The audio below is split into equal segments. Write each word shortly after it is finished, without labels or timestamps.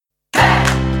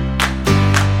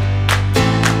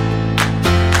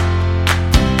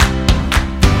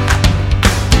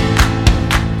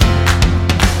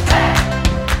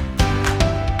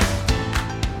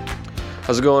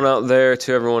How's it going out there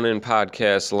to everyone in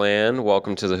podcast land?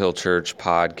 Welcome to the Hill Church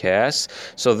podcast.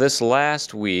 So this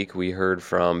last week we heard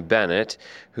from Bennett,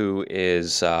 who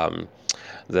is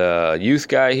the youth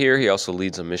guy here. He also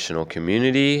leads a missional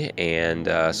community,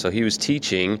 and so he was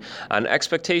teaching on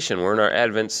expectation. We're in our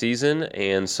Advent season,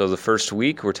 and so the first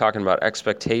week we're talking about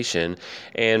expectation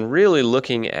and really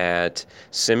looking at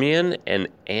Simeon and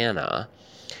Anna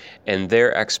and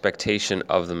their expectation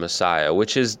of the Messiah,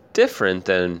 which is different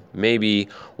than maybe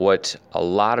what a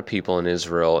lot of people in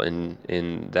Israel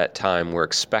in that time were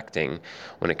expecting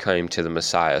when it came to the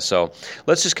Messiah. So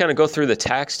let's just kind of go through the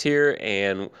text here,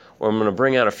 and I'm going to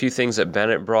bring out a few things that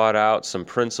Bennett brought out, some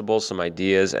principles, some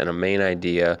ideas, and a main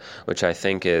idea, which I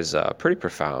think is pretty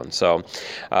profound. So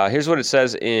here's what it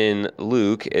says in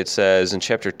Luke. It says in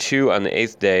chapter 2, on the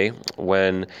 8th day,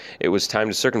 when it was time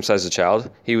to circumcise the child,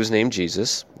 he was named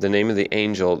Jesus, the name of the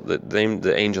angel, the name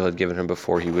the angel had given him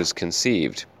before he was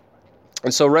conceived.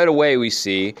 And so right away we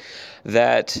see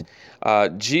that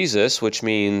Jesus, which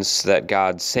means that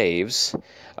God saves,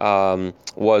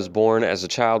 was born as a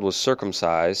child, was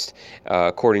circumcised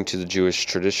according to the Jewish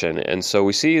tradition. And so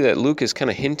we see that Luke is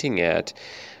kind of hinting at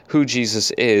who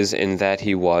Jesus is in that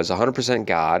he was 100%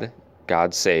 God.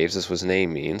 God saves, this was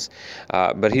name means,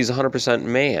 but he's 100%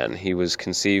 man. He was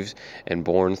conceived and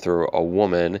born through a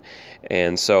woman,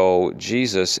 and so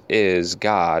Jesus is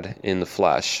God in the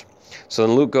flesh. So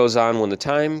then Luke goes on, when the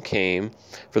time came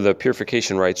for the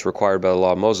purification rites required by the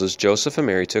law of Moses, Joseph and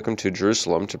Mary took him to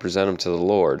Jerusalem to present him to the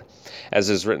Lord. As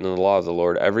is written in the law of the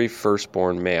Lord, every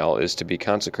firstborn male is to be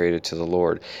consecrated to the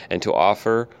Lord, and to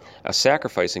offer a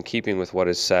sacrifice in keeping with what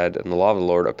is said in the law of the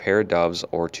Lord, a pair of doves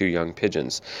or 2 young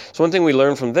pigeons. So one thing we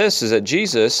learn from this is that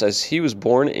Jesus, as he was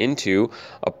born into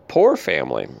a poor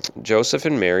family, Joseph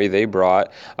and Mary, they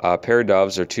brought a pair of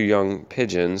doves or 2 young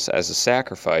pigeons as a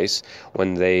sacrifice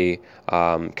when they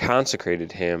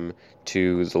consecrated him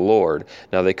to the Lord.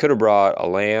 Now, they could have brought a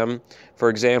lamb, for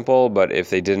example, but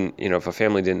if they didn't, if a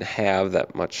family didn't have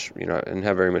that much, didn't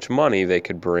have very much money, they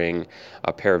could bring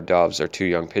a pair of doves or 2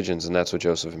 young pigeons, and that's what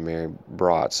Joseph and Mary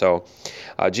brought. So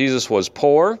Jesus was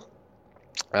poor.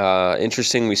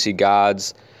 Interesting, we see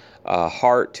God's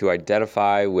heart to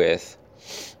identify with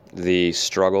the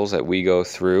struggles that we go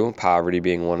through, poverty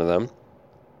being one of them.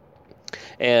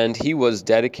 And he was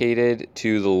dedicated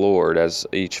to the Lord, as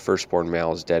each firstborn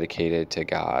male is dedicated to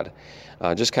God.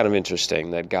 Just kind of interesting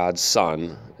that God's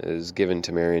son is given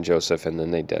to Mary and Joseph, and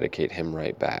then they dedicate him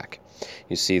right back.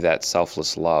 You see that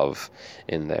selfless love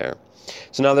in there.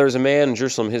 So now there was a man in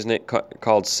Jerusalem, his name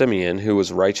called Simeon, who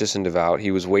was righteous and devout.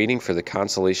 He was waiting for the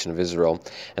consolation of Israel,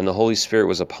 and the Holy Spirit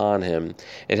was upon him.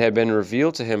 It had been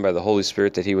revealed to him by the Holy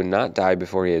Spirit that he would not die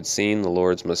before he had seen the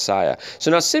Lord's Messiah. So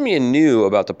now Simeon knew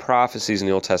about the prophecies in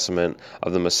the Old Testament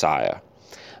of the Messiah,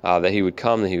 that he would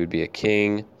come, that he would be a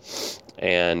king,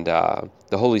 and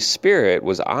the Holy Spirit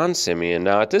was on Simeon.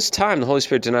 Now, at this time, the Holy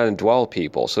Spirit did not indwell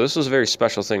people, so this was a very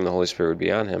special thing. The Holy Spirit would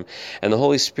be on him, and the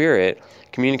Holy Spirit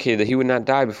communicated that he would not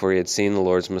die before he had seen the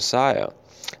Lord's Messiah.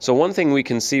 So one thing we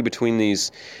can see between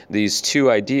these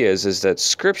two ideas is that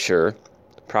Scripture,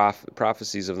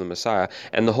 prophecies of the Messiah,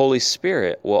 and the Holy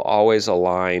Spirit will always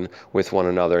align with one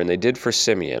another, and they did for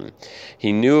Simeon.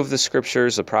 He knew of the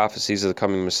Scriptures, the prophecies of the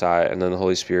coming Messiah, and then the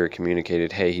Holy Spirit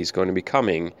communicated, hey, he's going to be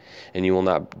coming, and you will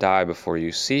not die before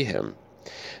you see him.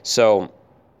 So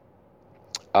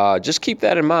just keep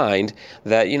that in mind,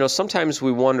 that, sometimes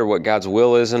we wonder what God's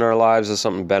will is in our lives. That's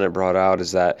something Bennett brought out,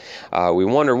 is that we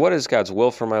wonder, what is God's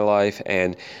will for my life?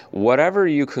 And whatever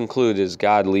you conclude is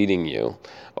God leading you,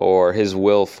 or his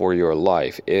will for your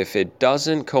life, if it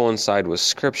doesn't coincide with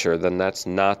Scripture, then that's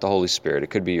not the Holy Spirit. It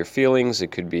could be your feelings,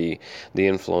 it could be the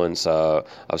influence of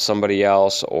somebody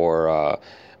else, or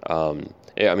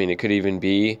it could even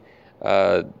be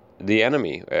the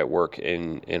enemy at work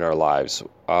in our lives.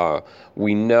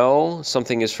 We know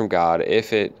something is from God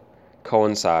if it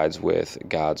coincides with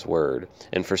God's word.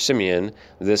 And for Simeon,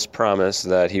 this promise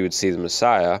that he would see the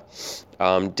Messiah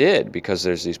did, because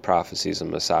there's these prophecies of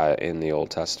Messiah in the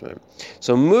Old Testament.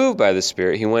 So moved by the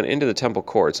Spirit, he went into the temple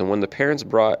courts, and when the parents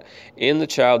brought in the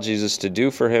child Jesus to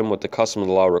do for him what the custom of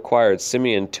the law required,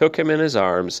 Simeon took him in his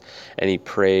arms, and he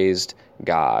praised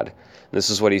God.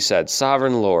 This is what he said: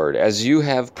 Sovereign Lord, as you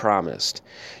have promised,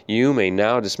 you may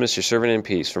now dismiss your servant in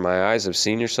peace, for my eyes have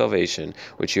seen your salvation,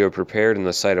 which you have prepared in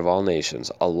the sight of all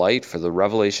nations, a light for the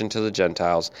revelation to the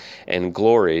Gentiles, and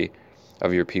glory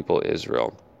of your people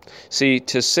Israel. See,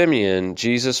 to Simeon,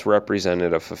 Jesus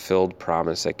represented a fulfilled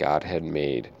promise that God had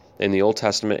made in the Old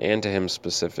Testament, and to him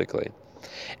specifically.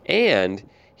 And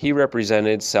he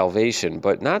represented salvation,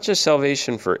 but not just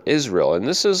salvation for Israel. And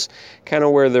this is kind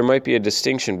of where there might be a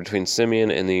distinction between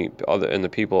Simeon and the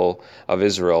people of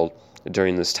Israel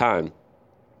during this time.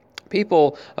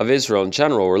 People of Israel in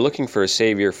general were looking for a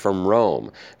savior from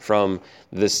Rome, from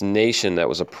this nation that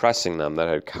was oppressing them, that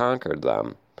had conquered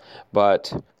them.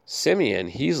 But Simeon,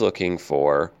 he's looking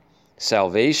for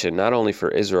salvation not only for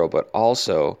Israel, but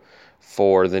also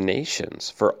for the nations,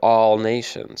 for all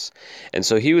nations. And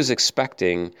so he was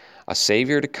expecting a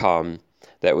savior to come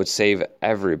that would save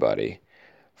everybody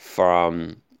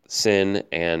from sin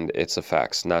and its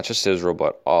effects, not just Israel,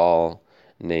 but all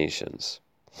nations.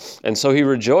 And so he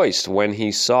rejoiced when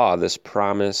he saw this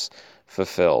promise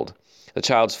fulfilled. The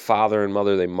child's father and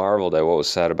mother, they marveled at what was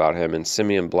said about him, and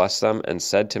Simeon blessed them and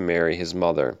said to Mary, his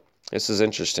mother. This is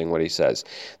interesting what he says.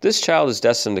 This child is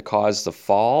destined to cause the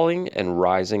falling and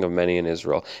rising of many in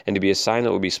Israel, and to be a sign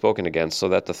that will be spoken against, so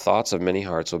that the thoughts of many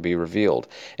hearts will be revealed,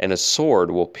 and a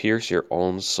sword will pierce your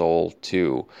own soul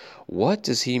too. What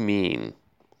does he mean?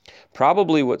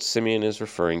 Probably what Simeon is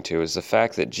referring to is the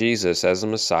fact that Jesus, as the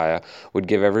Messiah, would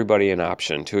give everybody an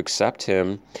option to accept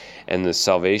him and the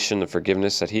salvation, the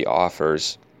forgiveness that he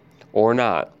offers, or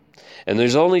not. And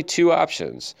there's only two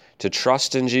options: to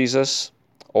trust in Jesus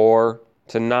or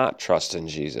to not trust in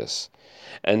Jesus.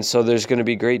 And so there's going to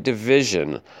be great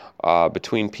division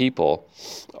between people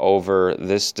over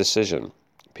this decision.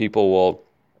 People will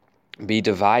be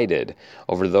divided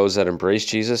over those that embrace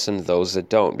Jesus and those that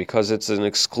don't, because it's an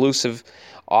exclusive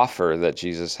offer that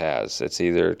Jesus has. It's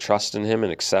either trust in him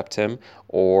and accept him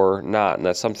or not. And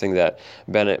that's something that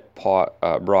Bennett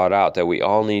brought out, that we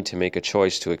all need to make a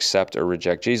choice to accept or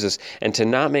reject Jesus. And to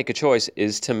not make a choice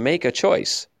is to make a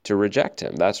choice to reject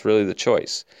him. That's really the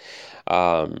choice.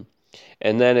 And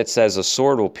then it says, a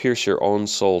sword will pierce your own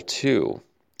soul too.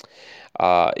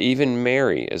 Even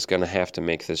Mary is going to have to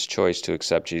make this choice to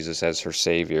accept Jesus as her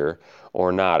Savior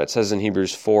or not. It says in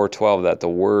Hebrews 4:12 that the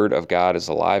Word of God is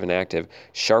alive and active,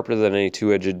 sharper than any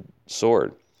two-edged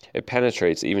sword. It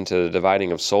penetrates even to the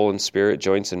dividing of soul and spirit,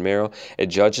 joints and marrow. It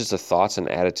judges the thoughts and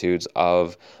attitudes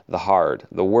of the heart.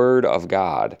 The Word of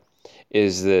God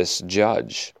is this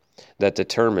judge that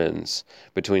determines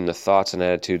between the thoughts and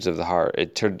attitudes of the heart.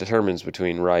 It determines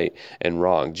between right and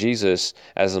wrong. Jesus,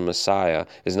 as the Messiah,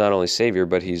 is not only Savior,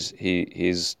 but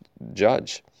he's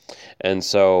judge. And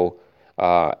so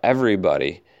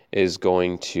everybody is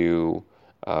going to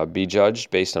be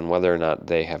judged based on whether or not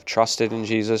they have trusted in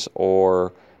Jesus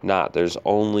or not. There's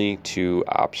only two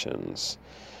options.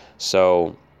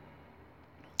 So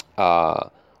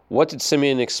what did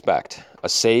Simeon expect? A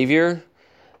Savior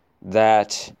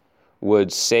that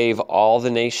would save all the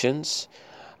nations,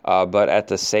 but at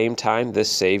the same time,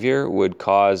 this Savior would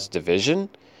cause division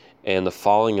and the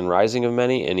falling and rising of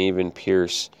many, and even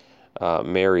pierce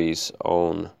Mary's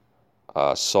own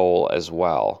soul as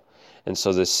well. And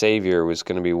so this Savior was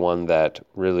going to be one that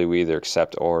really we either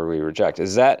accept or we reject.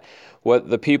 Is that what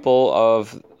the people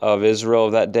of Israel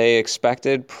of that day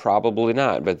expected? Probably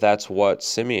not, but that's what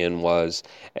Simeon was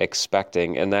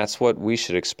expecting, and that's what we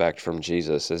should expect from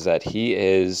Jesus, is that he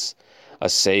is a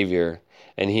Savior,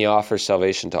 and he offers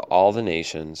salvation to all the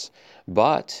nations,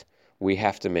 but we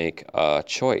have to make a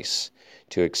choice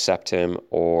to accept him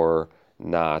or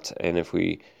not. And if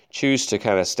we choose to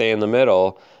kind of stay in the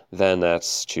middle, then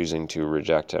that's choosing to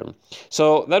reject him.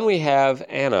 So then we have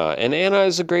Anna, and Anna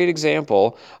is a great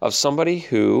example of somebody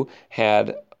who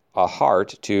had a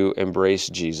heart to embrace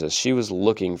Jesus. She was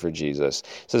looking for Jesus.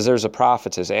 It says there's a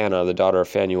prophetess, Anna, the daughter of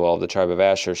Phanuel of the tribe of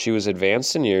Asher. She was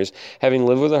advanced in years, having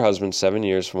lived with her husband 7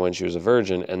 years from when she was a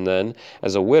virgin, and then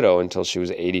as a widow until she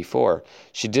was 84.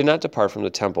 She did not depart from the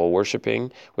temple,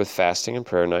 worshiping with fasting and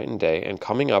prayer night and day. And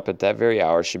coming up at that very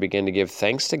hour, she began to give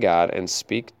thanks to God and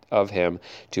speak of him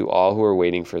to all who were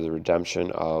waiting for the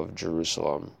redemption of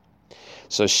Jerusalem.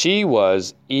 So she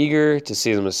was eager to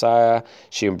see the Messiah.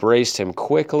 She embraced him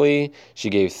quickly. She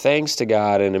gave thanks to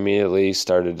God and immediately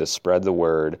started to spread the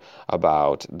word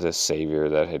about this Savior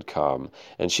that had come.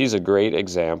 And she's a great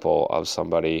example of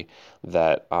somebody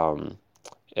that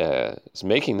is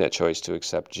making that choice to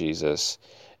accept Jesus.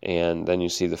 And then you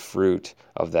see the fruit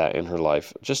of that in her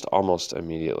life just almost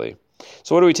immediately.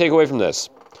 So what do we take away from this?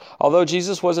 Although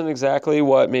Jesus wasn't exactly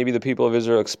what maybe the people of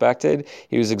Israel expected,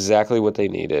 he was exactly what they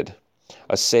needed.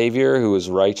 A Savior who is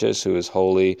righteous, who is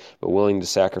holy, but willing to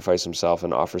sacrifice himself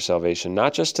and offer salvation,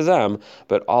 not just to them,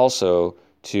 but also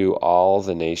to all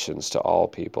the nations, to all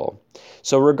people.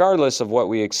 So regardless of what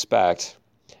we expect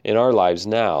in our lives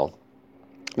now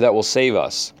that will save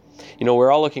us,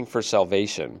 we're all looking for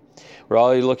salvation. We're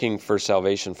all looking for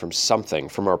salvation from something,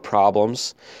 from our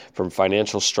problems, from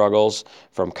financial struggles,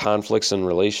 from conflicts in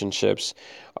relationships,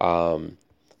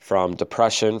 from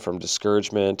depression, from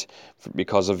discouragement,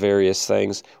 because of various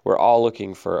things. We're all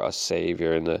looking for a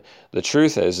Savior. And the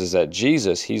truth is that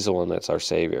Jesus, He's the one that's our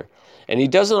Savior. And He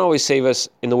doesn't always save us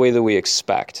in the way that we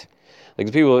expect. Like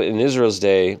the people in Israel's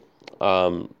day,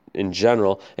 in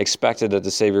general, expected that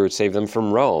the Savior would save them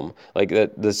from Rome. Like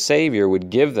that the Savior would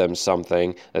give them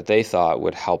something that they thought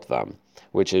would help them,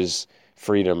 which is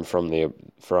freedom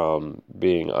from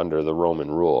being under the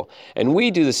Roman rule. And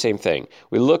we do the same thing.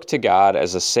 We look to God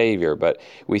as a Savior, but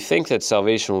we think that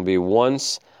salvation will be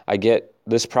once I get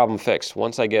this problem fixed,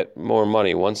 once I get more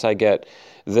money, once I get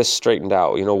this straightened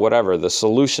out, whatever. The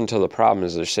solution to the problem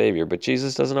is their Savior, but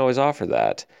Jesus doesn't always offer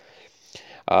that.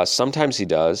 Sometimes He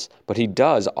does, but He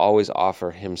does always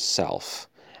offer Himself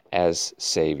as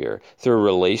Savior through a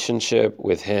relationship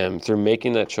with Him, through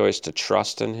making that choice to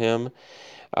trust in Him,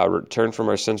 return from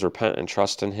our sins, repent, and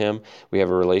trust in Him. We have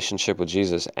a relationship with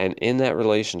Jesus, and in that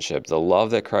relationship, the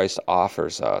love that Christ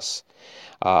offers us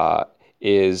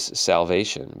is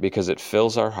salvation, because it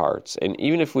fills our hearts. And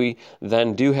even if we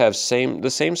then do have the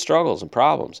same struggles and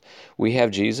problems, we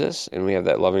have Jesus and we have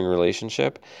that loving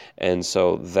relationship, and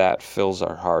so that fills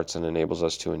our hearts and enables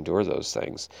us to endure those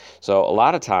things. So a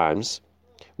lot of times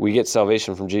we get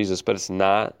salvation from Jesus, but it's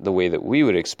not the way that we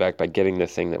would expect by getting the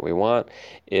thing that we want.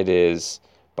 It is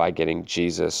by getting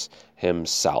Jesus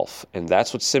Himself. And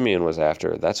that's what Simeon was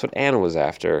after. That's what Anna was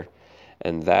after.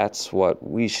 And that's what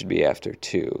we should be after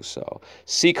too. So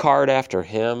seek hard after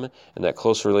Him and that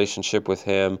close relationship with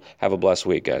Him. Have a blessed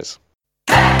week, guys.